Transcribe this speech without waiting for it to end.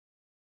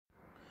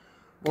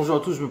Bonjour à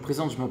tous, je me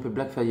présente, je m'appelle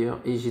Blackfire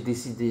et j'ai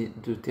décidé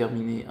de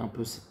terminer un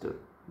peu cette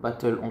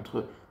battle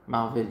entre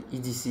Marvel et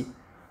DC.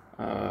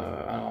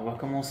 Alors on va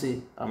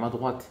commencer à ma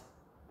droite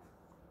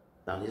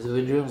par les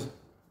Avengers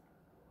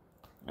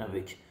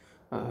avec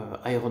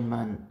Iron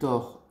Man,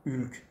 Thor,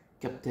 Hulk,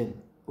 Captain,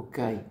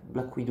 Hawkeye,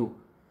 Black Widow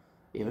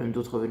et même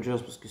d'autres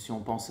Avengers parce que si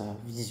on pense à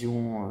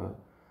Vision,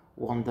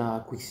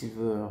 Wanda,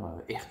 Quicksilver,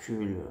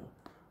 Hercule,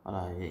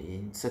 voilà, il y a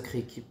une sacrée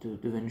équipe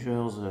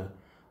d'Avengers,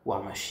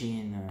 War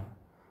Machine,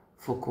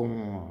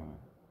 Faucon.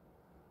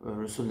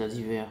 Le soldat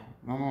d'hiver.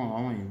 Non, non,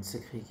 vraiment, il y a une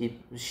sacrée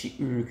équipe.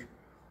 She-Hulk,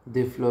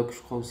 Deflock,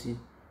 je crois aussi.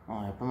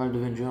 Non, il y a pas mal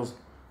d'Avengers.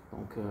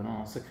 Donc,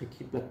 non, sacrée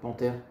équipe. Black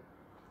Panther.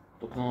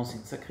 Donc, non, c'est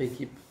une sacrée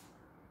équipe.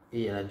 Et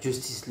il y a la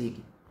Justice League,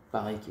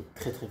 pareil, qui est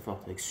très très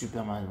forte. Avec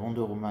Superman,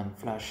 Wonder Woman,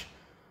 Flash,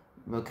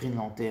 Green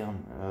Lantern,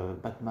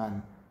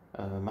 Batman,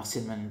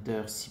 Martian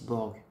Manhunter,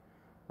 Cyborg,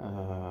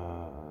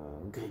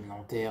 Green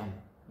Lantern.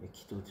 Et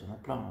qui d'autre? Il y en a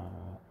plein.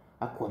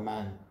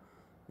 Aquaman.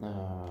 Euh,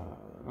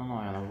 non,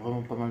 non, il y en a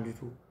vraiment pas mal du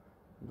tout.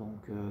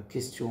 Donc,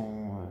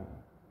 question,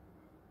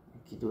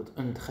 qui d'autre?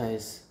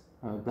 Huntress,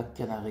 Black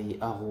Canary,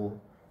 Arrow.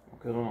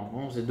 Donc, non,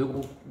 non, c'est deux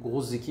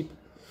grosses équipes.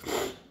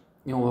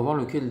 Et on va voir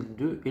lequel des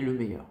deux est le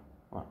meilleur.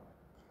 Voilà.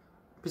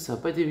 En plus, ça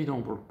va pas être évident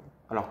pour le coup.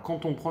 Alors,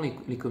 quand on prend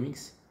les comics,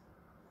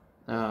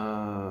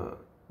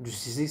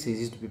 Justice League, ça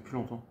existe depuis plus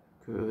longtemps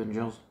que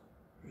Avengers.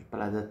 J'ai pas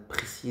la date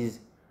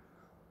précise.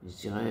 Je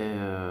dirais.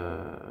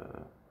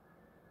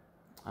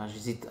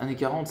 J'hésite. Années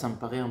 40, ça me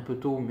paraît un peu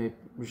tôt, mais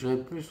je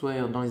dirais plus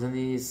ouais, dans les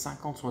années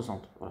 50-60.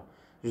 Voilà.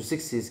 Je sais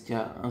que c'est ce qui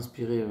a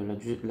inspiré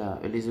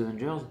les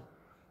Avengers.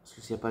 Parce que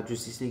s'il n'y a pas de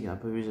Justice League, il n'y a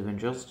pas eu les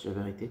Avengers, c'est la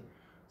vérité.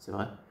 C'est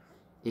vrai.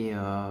 Et,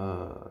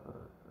 euh,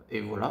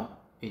 et voilà.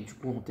 Et du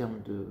coup, en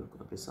termes de. Comment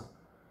on appelle ça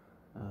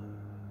euh,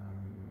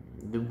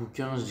 de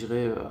bouquins, je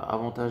dirais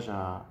avantage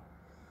à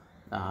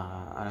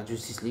la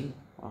Justice League.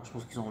 Alors, je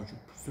pense qu'ils ont vendu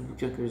plus de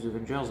bouquins que les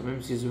Avengers,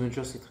 même si les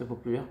Avengers c'est très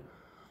populaire.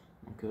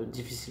 Donc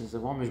difficile à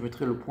savoir, mais je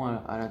mettrai le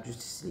point à la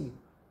Justice League.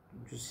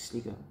 Justice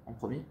League en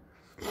premier.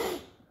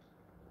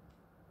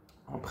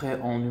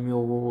 Après, en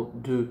numéro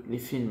 2, les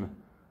films,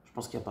 je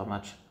pense qu'il n'y a pas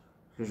match.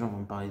 Les gens vont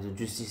me parler de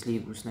Justice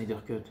League ou Snyder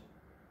Cut.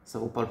 Ça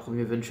vaut pas le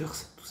premier Avengers,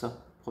 tout ça,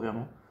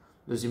 premièrement.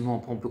 Deuxièmement,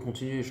 après on peut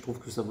continuer, je trouve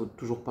que ça vaut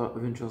toujours pas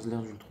Avengers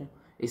l'ère d'Ultron.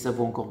 Et ça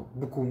vaut encore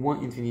beaucoup moins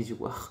Infinity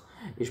War.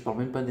 Et je parle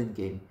même pas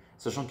d'Endgame.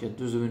 Sachant qu'il y a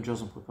deux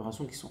Avengers en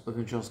préparation qui sont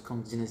Avengers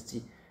Kang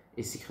Dynasty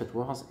et Secret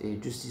Wars.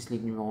 Et Justice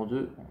League numéro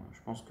 2,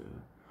 je pense que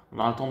on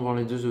aura le temps de voir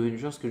les deux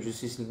Avengers, que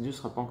Justice League 2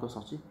 sera pas encore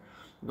sorti.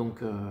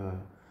 Donc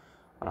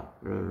voilà,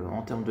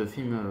 en termes de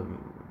film,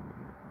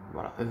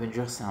 voilà,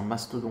 Avengers c'est un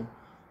mastodon.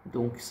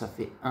 Donc ça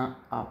fait un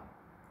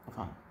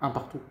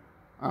partout.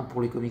 Un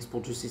pour les comics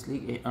pour Justice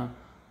League et un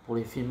pour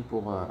les films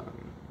pour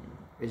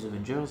les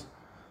Avengers.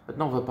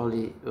 Maintenant on va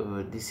parler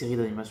des séries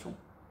d'animation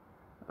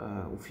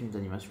ou films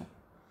d'animation.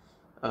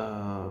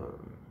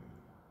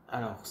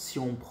 Alors si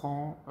on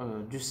prend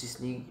Justice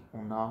League,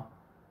 on a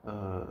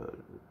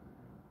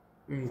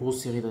une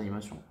grosse série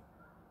d'animation.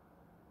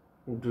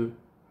 Ou deux.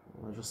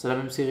 C'est la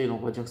même série,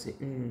 donc on va dire que c'est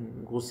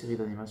une grosse série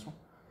d'animation.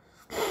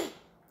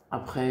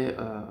 Après,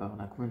 on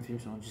a combien de films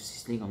sur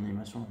Justice League en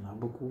animation? On en a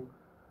beaucoup.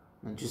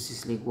 On a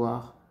Justice League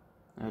War,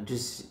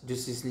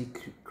 Justice League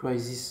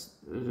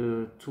Crisis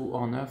 2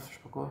 en 9, je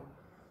sais pas quoi.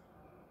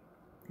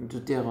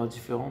 Deux terres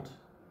différentes.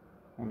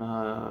 On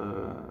a,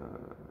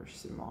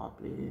 j'essaie de m'en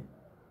rappeler,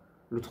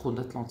 le trône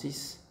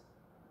d'Atlantis,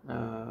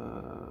 euh,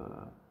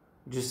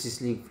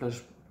 Justice League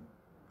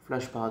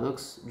Flash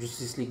Paradox,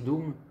 Justice League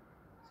Doom,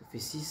 ça fait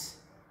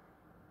 6.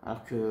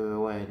 Alors que,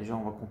 ouais, déjà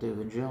on va compter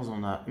Avengers,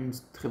 on a une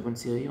très bonne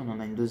série, on en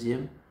a une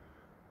deuxième,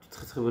 de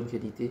très très bonne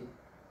qualité.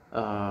 On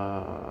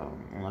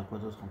a quoi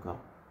d'autre encore?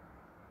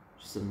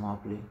 J'essaie de me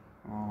rappeler.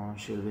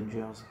 Chez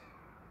Avengers.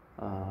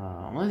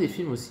 On a des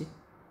films aussi.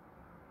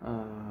 On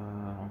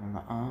en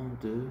a un,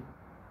 deux.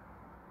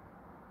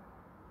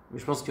 Mais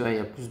je pense qu'il y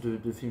a plus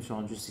de films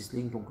sur la Justice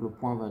League, donc le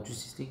point va à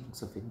Justice League, donc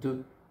ça fait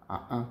 2-1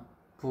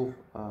 pour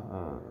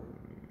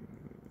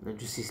la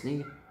Justice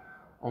League.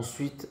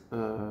 Ensuite,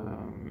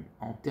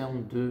 en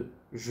termes de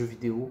jeux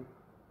vidéo,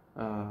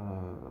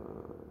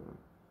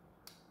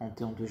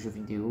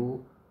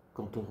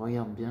 quand on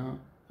regarde bien,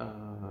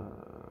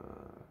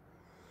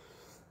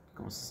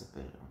 comment ça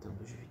s'appelle en termes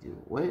de jeux vidéo?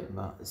 Ouais,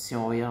 bah, si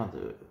on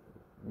regarde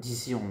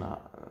d'ici, on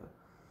a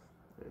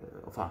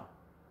enfin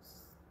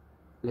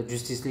la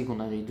Justice League, on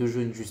a les deux jeux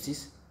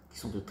Injustice qui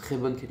sont de très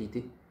bonne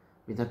qualité,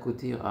 mais d'un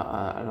côté,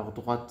 à leur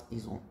droite, il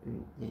y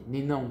a une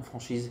énorme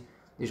franchise.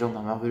 Déjà, on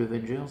a Marvel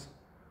Avengers,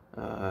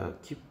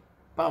 qui est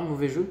pas un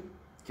mauvais jeu,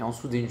 qui est en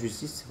dessous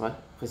d'Injustice, c'est vrai.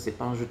 Après, c'est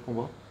pas un jeu de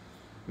combat,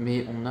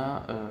 mais on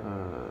a,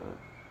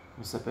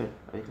 comment ça s'appelle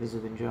avec les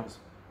Avengers?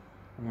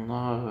 On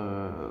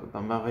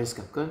a Marvel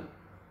Capcom,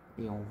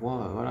 et on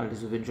voit, voilà,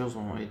 les Avengers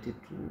ont été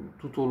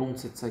tout au long de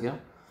cette saga.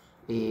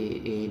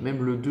 Et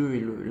même le 2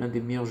 est l'un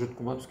des meilleurs jeux de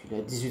combat parce qu'il est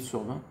à 18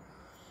 sur 20.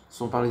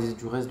 Sans parler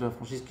du reste de la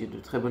franchise qui est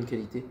de très bonne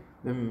qualité,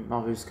 même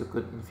Marvel's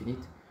Capcom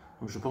Infinite.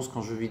 Donc je pense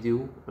qu'en jeu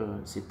vidéo,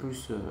 c'est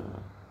plus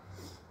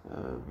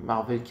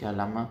Marvel qui a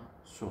la main,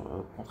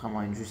 contrairement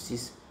à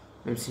Injustice,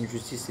 même si une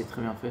justice c'est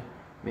très bien fait,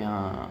 mais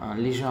un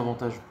léger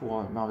avantage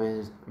pour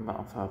Marvel,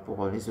 enfin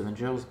pour les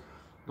Avengers.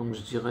 Donc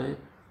je dirais,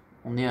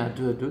 on est à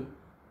 2-2.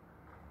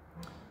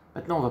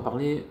 Maintenant, on va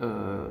parler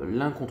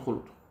l'un contre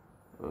l'autre.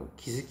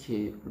 Qui c'est qui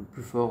est le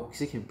plus fort, qui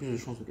c'est qui a le plus de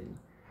chances de gagner.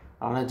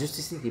 Alors la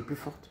Justice League est plus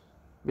forte,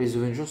 mais les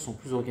Avengers sont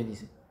plus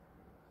organisés.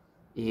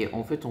 Et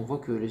en fait, on voit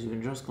que les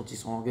Avengers, quand ils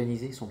sont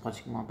organisés, ils sont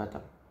pratiquement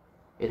imbattables.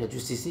 Et la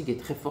Justice League est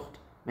très forte,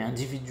 mais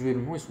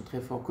individuellement, ils sont très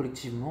forts.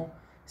 Collectivement,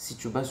 si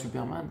tu bats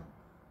Superman,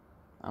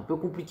 un peu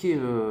compliqué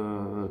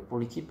pour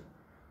l'équipe.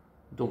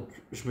 Donc,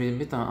 je vais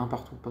mettre un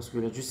partout, parce que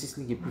la Justice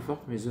League est plus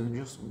forte, mais les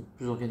Avengers sont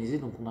plus organisés,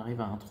 donc on arrive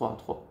à un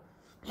 3-3.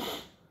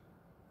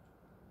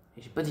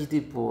 Et j'ai pas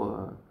d'idée pour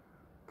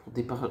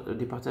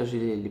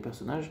départager les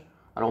personnages.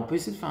 Alors, on peut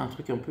essayer de faire un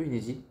truc un peu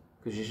inédit,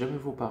 que j'ai jamais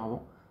vu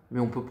auparavant, mais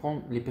on peut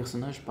prendre les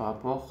personnages par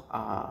rapport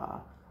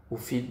au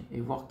film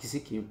et voir qui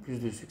c'est qui a eu le plus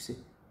de succès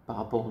par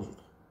rapport aux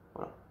autres.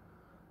 Voilà.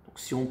 Donc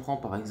si on prend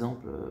par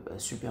exemple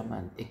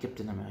Superman et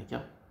Captain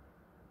America,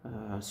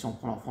 si on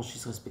prend leurs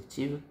franchises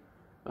respectives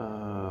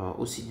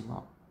au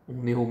cinéma,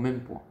 on est au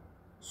même point,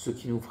 ce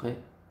qui nous ferait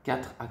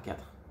 4-4.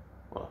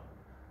 Voilà.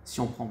 Si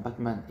on prend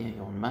Batman et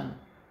Iron Man,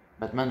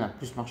 Batman a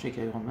plus marché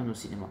qu'Iron Man au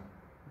cinéma,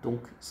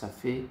 donc ça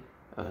fait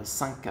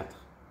 5-4.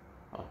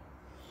 Voilà.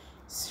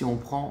 Si on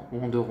prend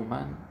Wonder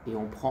Woman et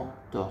on prend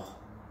Thor,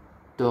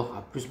 Thor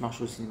a plus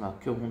marché au cinéma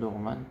que Wonder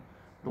Woman,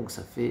 donc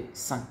ça fait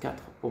 5-4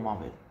 pour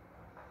Marvel.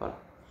 Voilà.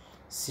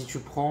 Si tu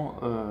prends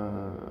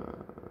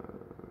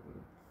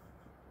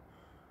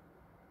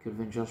que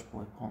Avengers, je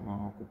pourrais prendre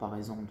en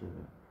comparaison pour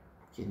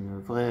qu'il y ait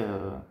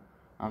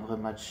un vrai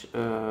match.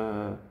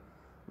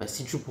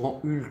 Si tu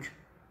prends Hulk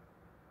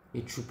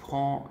et tu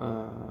prends,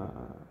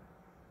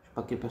 je sais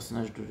pas quel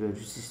personnage de la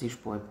Justice League je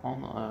pourrais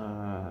prendre.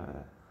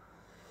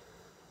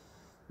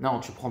 Non,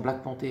 tu prends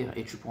Black Panther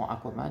et tu prends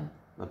Aquaman.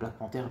 Black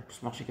Panther a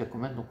plus marché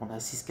qu'Aquaman, donc on est à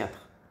 6-4.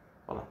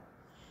 Voilà.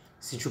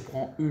 Si tu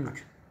prends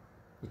Hulk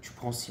et tu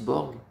prends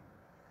Cyborg,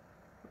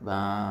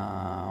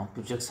 on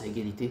peut dire que c'est à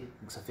égalité,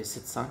 donc ça fait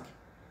 7-5.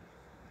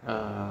 Il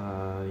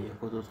y a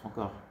quoi d'autre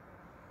encore?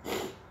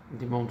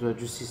 Des membres de la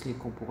Justice League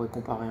qu'on pourrait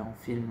comparer en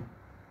film.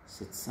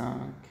 7-5.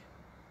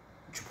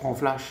 Tu prends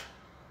Flash,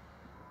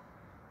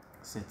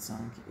 7-5,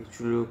 et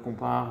tu le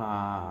compares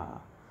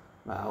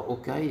à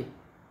Hawkeye.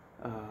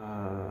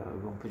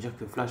 On peut dire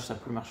que Flash ça a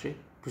plus marché,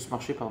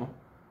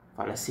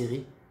 enfin la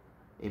série.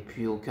 Et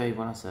puis Hawkeye,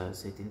 voilà, ça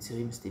a été une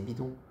série, mais c'était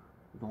bidon.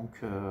 Donc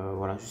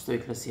voilà, juste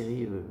avec la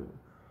série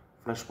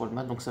Flash pour le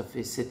match, donc ça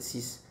fait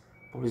 7-6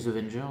 pour les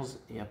Avengers.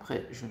 Et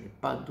après, je n'ai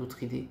pas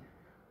d'autre idée.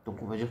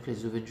 Donc on va dire que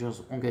les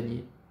Avengers ont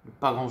gagné, mais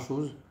pas grand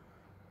chose.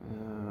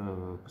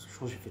 Parce que je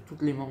crois que j'ai fait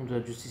toutes les membres de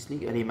la Justice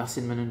League. Allez,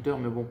 Martian Manhunter,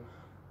 mais bon,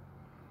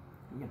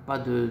 il n'y a pas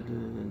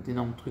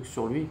d'énormes trucs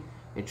sur lui.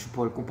 Et tu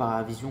pourrais le comparer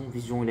à Vision.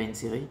 Vision, il a une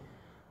série.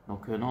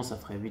 Donc non, ça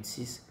ferait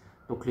 8-6.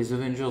 Donc les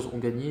Avengers ont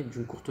gagné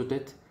d'une courte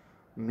tête.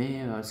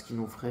 Mais ce qui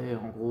nous ferait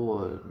en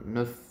gros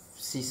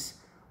 9-6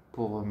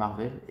 pour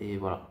Marvel. Et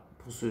voilà,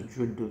 pour ce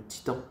duel de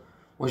titans.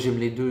 Moi j'aime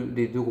les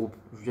deux groupes.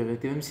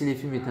 Même si les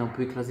films étaient un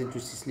peu écrasés de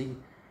Justice League,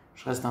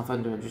 je reste un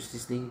fan de la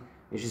Justice League.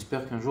 Et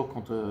j'espère qu'un jour,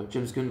 quand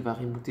James Gunn va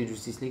rebooter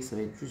Justice League, ça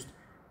va être juste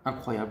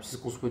incroyable. C'est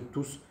ce qu'on souhaite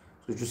tous.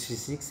 Parce que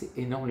Justice League, c'est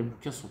énorme. Les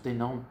bouquins sont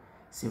énormes.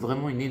 C'est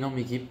vraiment une énorme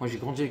équipe. Moi, j'ai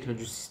grandi avec la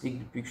Justice League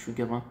depuis que je suis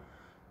gamin.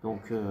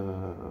 Donc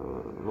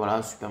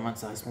voilà, Superman,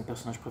 ça reste mon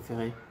personnage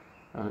préféré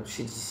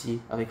chez DC,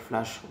 avec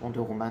Flash, Wonder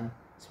Woman.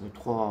 C'est mes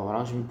trois.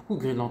 Voilà, j'aime beaucoup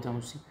Green Lantern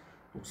aussi.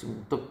 Donc c'est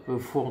mon top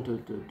 4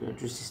 de la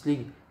Justice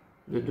League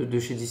de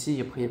chez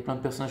DC. Après, il y a plein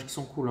de personnages qui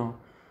sont cool, hein,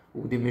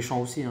 ou des méchants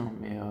aussi, hein,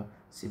 mais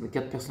c'est mes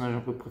 4 personnages un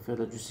peu préférés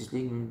de la Justice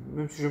League,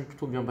 même si j'aime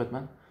plutôt bien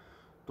Batman.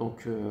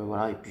 Donc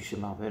voilà, et puis chez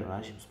Marvel,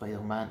 voilà, j'aime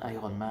Spider-Man,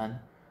 Iron Man,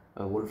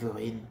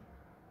 Wolverine.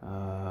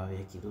 Il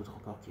y a qui d'autre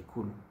encore qui est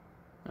cool?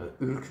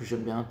 Hulk,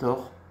 j'aime bien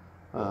Thor.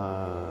 J'ai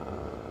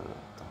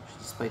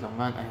dit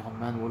Spider-Man, Iron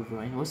Man,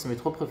 Wolverine. Ouais, c'est mes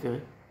 3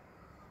 préférés.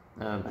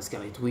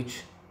 Scarlet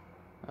Witch.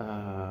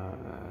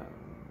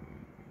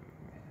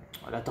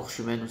 La Torche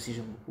Humaine aussi,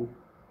 j'aime beaucoup.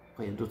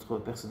 Après, il y a d'autres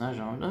personnages.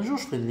 Hein. Un jour,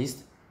 je ferai une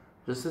liste.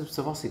 J'essaie de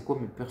savoir c'est quoi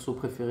mes persos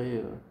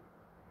préférés.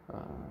 Ça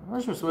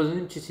m'a donné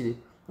une petite idée.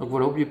 Donc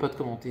voilà, n'oubliez pas de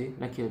commenter,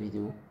 liker la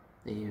vidéo.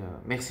 Et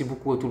merci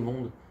beaucoup à tout le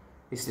monde.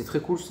 Et c'était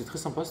très cool, c'était très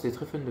sympa, c'était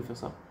très fun de faire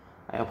ça.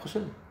 Allez, à la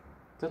prochaine.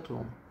 Ciao tout le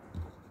monde.